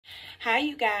Hi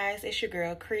you guys, it's your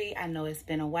girl Cree. I know it's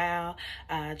been a while.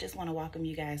 Just want to welcome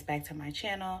you guys back to my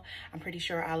channel. I'm pretty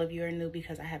sure all of you are new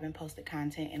because I haven't posted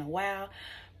content in a while.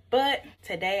 But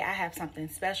today I have something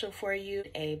special for you,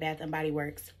 a Bath & Body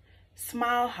Works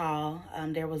small haul.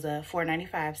 There was a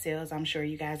 $4.95 sales. I'm sure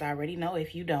you guys already know.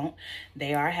 If you don't,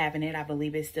 they are having it. I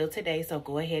believe it's still today, so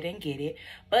go ahead and get it.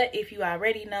 But if you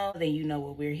already know, then you know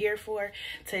what we're here for.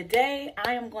 Today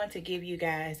I am going to give you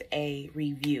guys a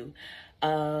review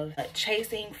of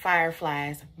Chasing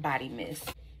Fireflies body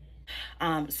mist.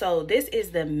 So this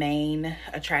is the main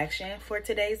attraction for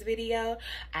today's video.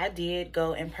 I did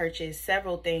go and purchase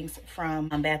several things from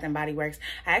Bath & Body Works.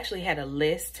 I actually had a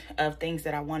list of things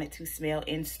that I wanted to smell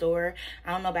in store.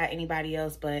 I don't know about anybody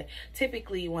else, but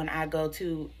typically when I go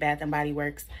to Bath & Body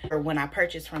Works, or when I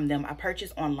purchase from them, I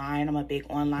purchase online. I'm a big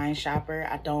online shopper.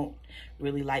 I don't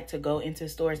really like to go into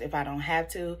stores if I don't have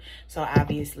to. So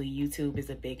obviously YouTube is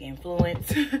a big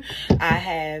influence. I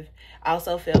have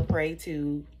also fell prey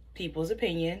to people's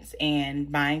opinions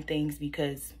and buying things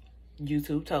because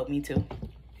YouTube told me to.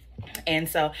 And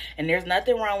there's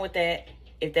nothing wrong with that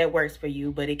if that works for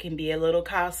you, but it can be a little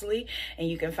costly and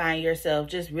you can find yourself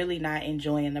just really not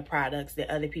enjoying the products that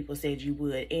other people said you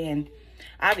would. And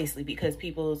obviously because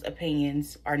people's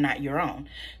opinions are not your own.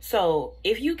 So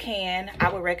if you can,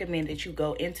 I would recommend that you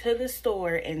go into the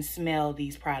store and smell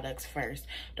these products first.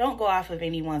 Don't go off of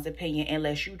anyone's opinion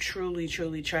unless you truly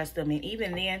trust them. And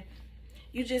even then,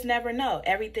 you just never know.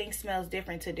 Everything smells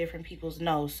different to different people's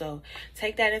nose. So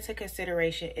take that into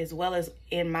consideration, as well as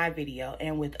in my video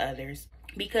and with others,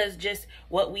 because just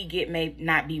what we get may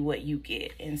not be what you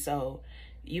get. And so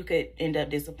you could end up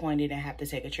disappointed and have to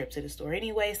take a trip to the store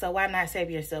anyway. So why not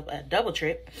save yourself a double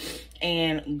trip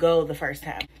and go the first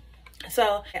time?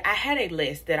 So I had a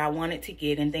list that I wanted to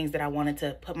get and things that I wanted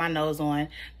to put my nose on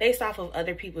based off of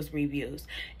other people's reviews.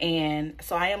 And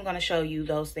so I am going to show you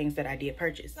those things that I did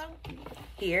purchase. So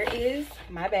here is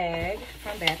my bag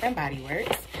from Bath & Body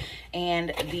Works.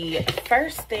 And the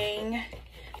first thing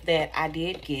that I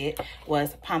did get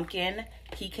was pumpkin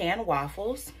pecan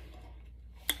waffles.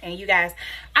 And you guys,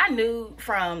 I knew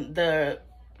from the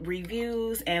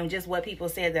reviews and just what people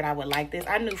said that I would like this.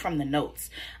 I knew from the notes,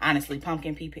 honestly,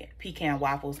 pumpkin pecan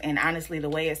waffles, and honestly the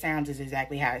way it sounds is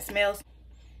exactly how it smells.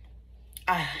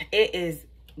 It is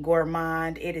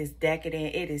gourmand, it is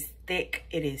decadent, it is thick,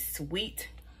 it is sweet,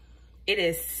 it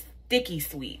is sticky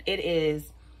sweet. It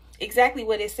is exactly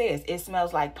what it says. It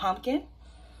smells like pumpkin.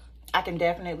 I can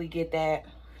definitely get that.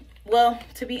 Well,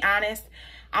 to be honest,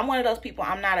 I'm one of those people,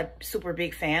 I'm not a super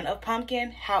big fan of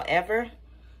pumpkin. However,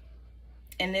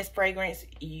 in this fragrance,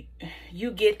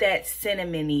 you get that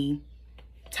cinnamony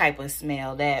type of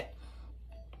smell. That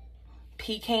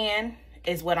pecan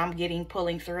is what I'm getting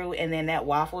pulling through, and then that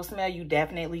waffle smell, you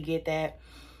definitely get that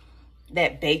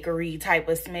bakery type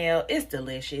of smell. It's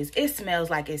delicious. It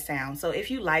smells like it sounds. So if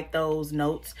you like those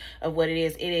notes of what it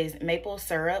is maple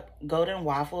syrup, golden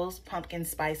waffles, pumpkin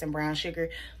spice, and brown sugar.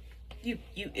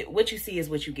 What you see is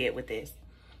what you get with this.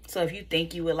 So if you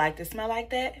think you would like to smell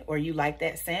like that, or you like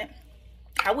that scent,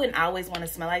 I wouldn't always want to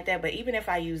smell like that, but even if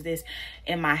I use this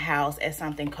in my house as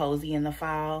something cozy in the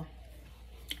fall,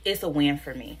 it's a win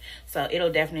for me. So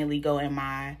it'll definitely go in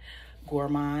my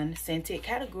gourmand scented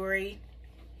category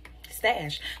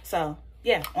stash. So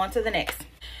yeah, on to the next.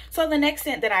 So the next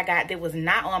scent that I got that was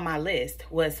not on my list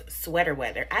was Sweater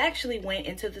Weather. I actually went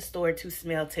into the store to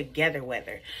smell Together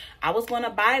Weather. I was going to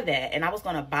buy that, and I was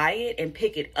going to buy it and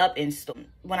pick it up in store.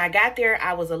 When I got there,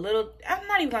 I was I'm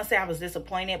not even going to say I was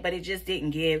disappointed, but it just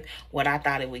didn't give what I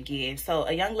thought it would give. So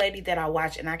a young lady that I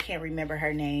watched, and I can't remember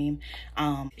her name,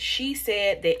 she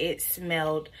said that it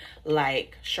smelled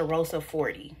like Charosa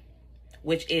 40.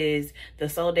 Which is the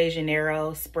Sol de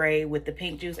Janeiro spray with the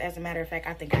pink juice. As a matter of fact,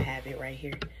 I think I have it right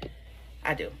here.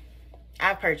 I do.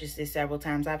 I've purchased this several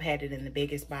times. I've had it in the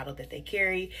biggest bottle that they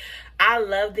carry. I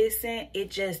love this scent. It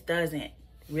just doesn't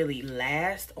really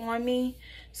last on me.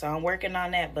 So I'm working on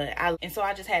that. So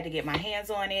I just had to get my hands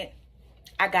on it.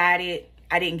 I got it.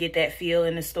 I didn't get that feel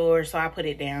in the store, so I put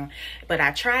it down. But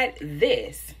I tried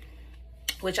this,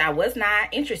 which I was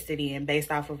not interested in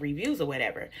based off of reviews or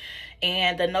whatever.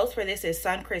 And the notes for this is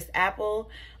Sunkissed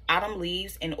Apple, Autumn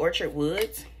Leaves, and Orchard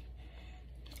Woods.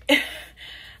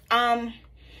 I'm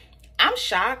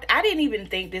shocked. I didn't even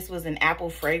think this was an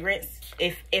apple fragrance.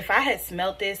 If I had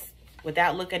smelled this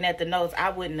without looking at the notes,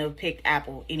 I wouldn't have picked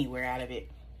apple anywhere out of it.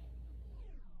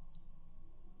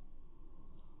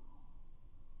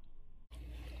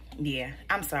 Yeah,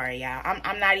 I'm sorry, y'all.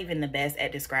 I'm not even the best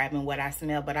at describing what I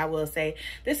smell, but I will say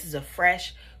this is a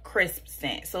fresh, crisp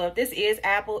scent. So if this is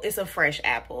apple, it's a fresh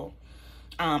apple.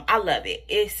 I love it.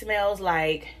 It smells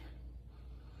like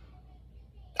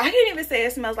I can't even say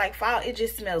it smells like fall. It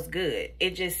just smells good.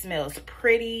 It just smells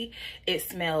pretty. It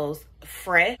smells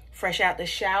fresh out the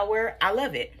shower. I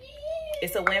love it.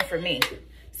 It's a win for me.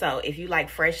 So if you like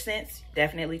fresh scents,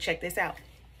 definitely check this out.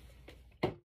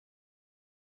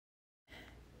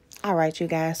 All right, you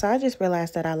guys. So I just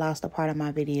realized that I lost a part of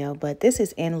my video, but this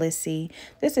is Endless Sea.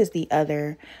 This is the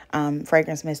other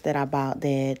fragrance mist that I bought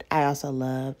that I also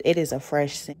loved. It is a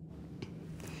fresh scent.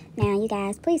 Now, you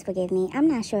guys, please forgive me. I'm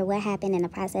not sure what happened in the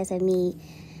process of me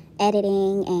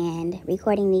editing and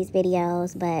recording these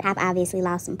videos, but I've obviously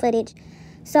lost some footage.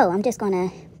 So I'm just going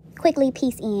to quickly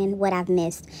piece in what I've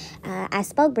missed. I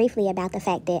spoke briefly about the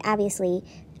fact that obviously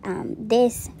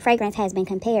this fragrance has been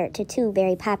compared to two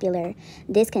very popular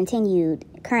discontinued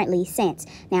currently scents.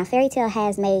 Now, Fairy Tale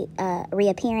has made a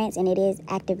reappearance, and it is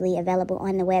actively available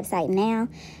on the website now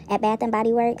at Bath &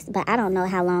 Body Works, but I don't know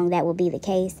how long that will be the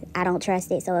case. I don't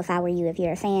trust it, so if I were you, if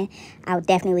you're a fan, I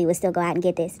definitely would still go out and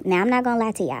get this. Now, I'm not gonna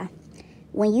lie to y'all.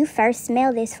 When you first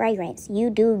smell this fragrance, you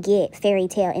do get Fairy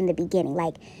Tale in the beginning,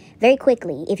 like very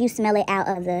quickly. If you smell it out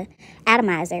of the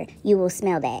atomizer, you will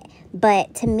smell that.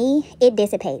 But to me, it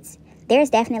dissipates. There's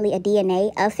definitely a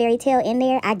DNA of Fairy Tale in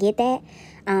there. I get that.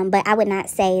 But I would not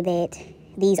say that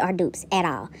these are dupes at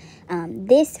all.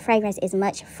 This fragrance is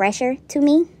much fresher to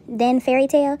me than Fairy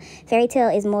Tale. Fairy Tale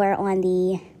is more on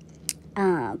the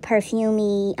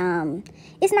perfumey.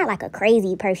 It's not like a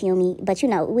crazy perfumey, but you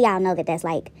know, we all know that that's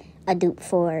like a dupe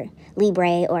for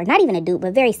Libre, or not even a dupe,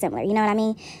 but very similar, you know what I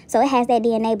mean? So it has that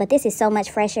DNA, but this is so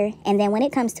much fresher. And then when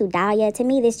it comes to Dahlia, to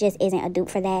me, this just isn't a dupe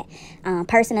for that.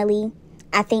 Personally,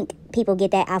 I think people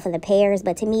get that off of the pears,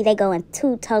 but to me, they go in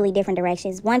two totally different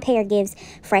directions. One pear gives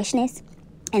freshness,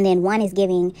 and then one is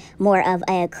giving more of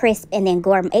a crisp, and then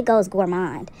it goes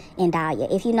gourmand in Dahlia.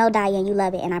 If you know Dahlia and you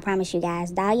love it, and I promise you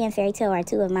guys, Dahlia and Fairy Tale are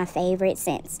two of my favorite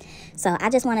scents. So I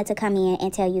just wanted to come in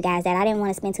and tell you guys that I didn't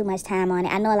want to spend too much time on it.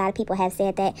 I know a lot of people have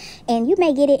said that, and you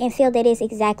may get it and feel that it's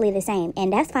exactly the same,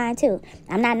 and that's fine too.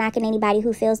 I'm not knocking anybody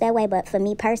who feels that way, but for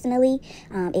me personally,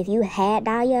 if you had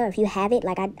Dahlia, or if you have it,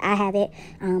 like I have it,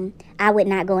 I would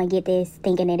not go and get this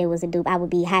thinking that it was a dupe. I would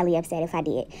be highly upset if I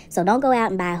did. So don't go out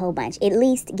and buy a whole bunch. At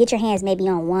least get your hands maybe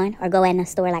on one, or go in the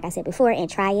store, like I said before, and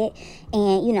try it,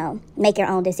 and, you know, make your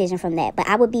own decision from that. But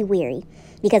I would be weary,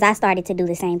 because I started to do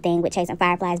the same thing with Chasing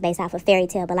Fireflies based off of Fairy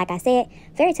Tale. But like I said,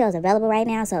 Fairy Tale is available right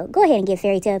now, so go ahead and get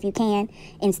Fairy Tale if you can,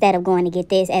 instead of going to get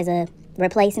this as a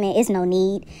replacement. It's no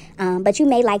need. But you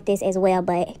may like this as well,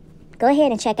 but go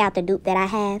ahead and check out the dupe that I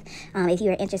have. If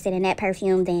you're interested in that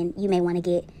perfume, then you may want to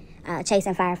get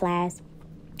Chasing Fireflies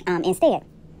instead.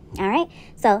 All right,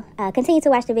 so continue to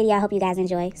watch the video. I hope you guys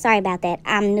enjoy. Sorry about that.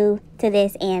 I'm new to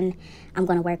this, and I'm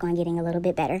going to work on getting a little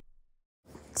bit better.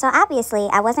 So obviously,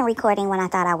 I wasn't recording when I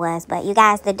thought I was, but you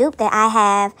guys, the dupe that I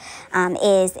have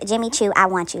is Jimmy Choo, I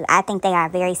Want You. I think they are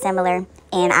very similar,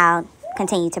 and I'll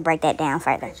continue to break that down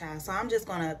further. Right, y'all. So I'm just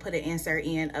going to put an insert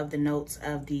in of the notes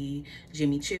of the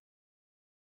Jimmy Choo.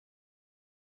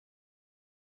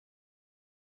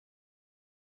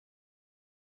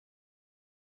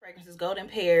 Fragrances: golden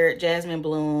pear, jasmine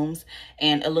blooms,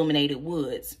 and illuminated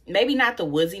woods. Maybe not the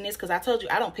woodsiness, because I told you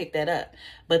I don't pick that up,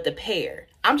 but the pear.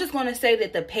 I'm just going to say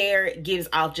that the pear gives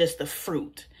off just the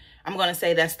fruit. I'm going to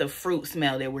say that's the fruit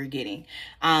smell that we're getting.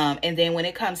 And then when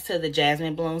it comes to the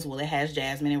jasmine blooms, well, it has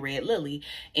jasmine and red lily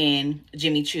in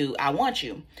Jimmy Choo, I Want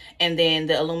You. And then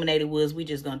the illuminated woods, we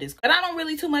just going to discuss. But I don't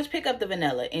really too much pick up the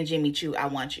vanilla in Jimmy Choo, I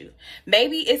Want You.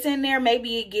 Maybe it's in there.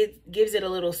 Maybe it gives it a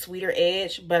little sweeter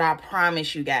edge. But I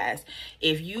promise you guys,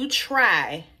 if you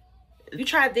try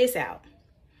this out,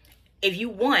 if you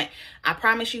want, I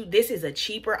promise you, this is a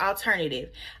cheaper alternative.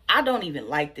 I don't even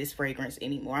like this fragrance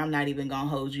anymore. I'm not even gonna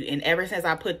hold you. And ever since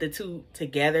I put the two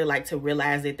together, like to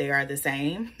realize that they are the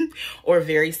same or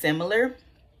very similar,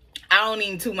 I don't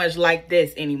even too much like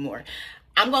this anymore.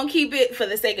 I'm gonna keep it for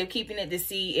the sake of keeping it to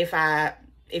see if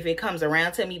it comes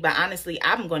around to me. But honestly,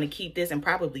 I'm gonna keep this and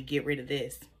probably get rid of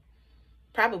this.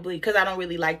 Probably, because I don't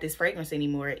really like this fragrance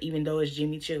anymore, even though it's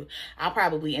Jimmy Choo. I'll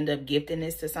probably end up gifting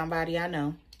this to somebody I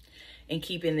know and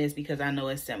keeping this because I know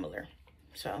it's similar.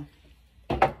 So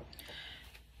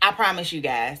I promise you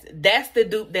guys, that's the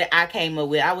dupe that I came up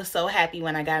with. I was so happy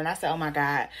when I got it. I said, oh my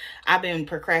God, I've been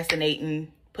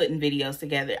procrastinating putting videos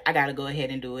together. I got to go ahead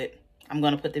and do it. I'm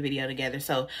going to put the video together.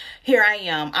 So here I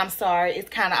am. I'm sorry. It's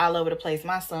kind of all over the place.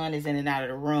 My son is in and out of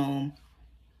the room.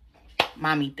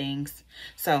 Mommy things.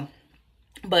 So,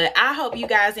 but I hope you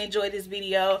guys enjoyed this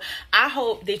video. I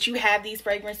hope that you have these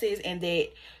fragrances and that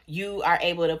you are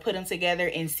able to put them together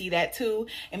and see that too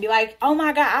and be like, oh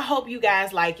my God, I hope you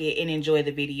guys like it and enjoy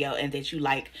the video and that you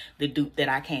like the dupe that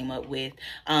I came up with.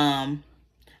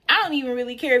 I don't even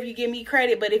really care if you give me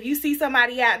credit, but if you see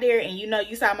somebody out there and you know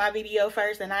you saw my video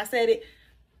first and I said it,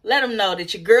 let them know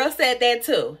that your girl said that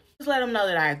too. Just let them know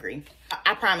that I agree.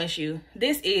 I promise you,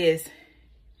 this is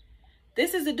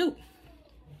a dupe.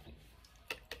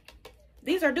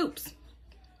 These are dupes.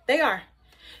 They are.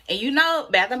 And you know,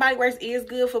 Bath & Body Works is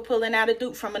good for pulling out a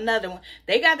dupe from another one.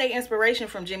 They got their inspiration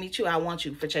from Jimmy Choo, I Want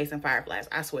You, for Chasing Fireflies,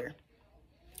 I swear.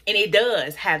 And it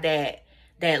does have that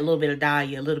little bit of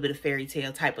Dahlia, a little bit of fairy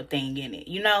tale type of thing in it.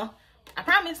 You know, I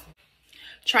promise.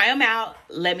 Try them out.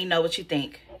 Let me know what you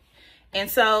think. And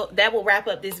so that will wrap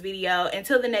up this video.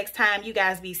 Until the next time, you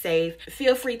guys be safe.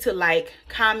 Feel free to like,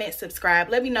 comment, subscribe.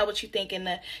 Let me know what you think in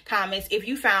the comments. If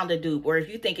you found a dupe or if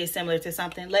you think it's similar to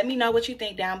something, let me know what you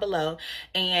think down below.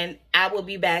 And I will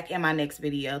be back in my next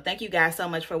video. Thank you guys so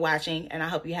much for watching, and I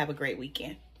hope you have a great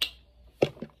weekend.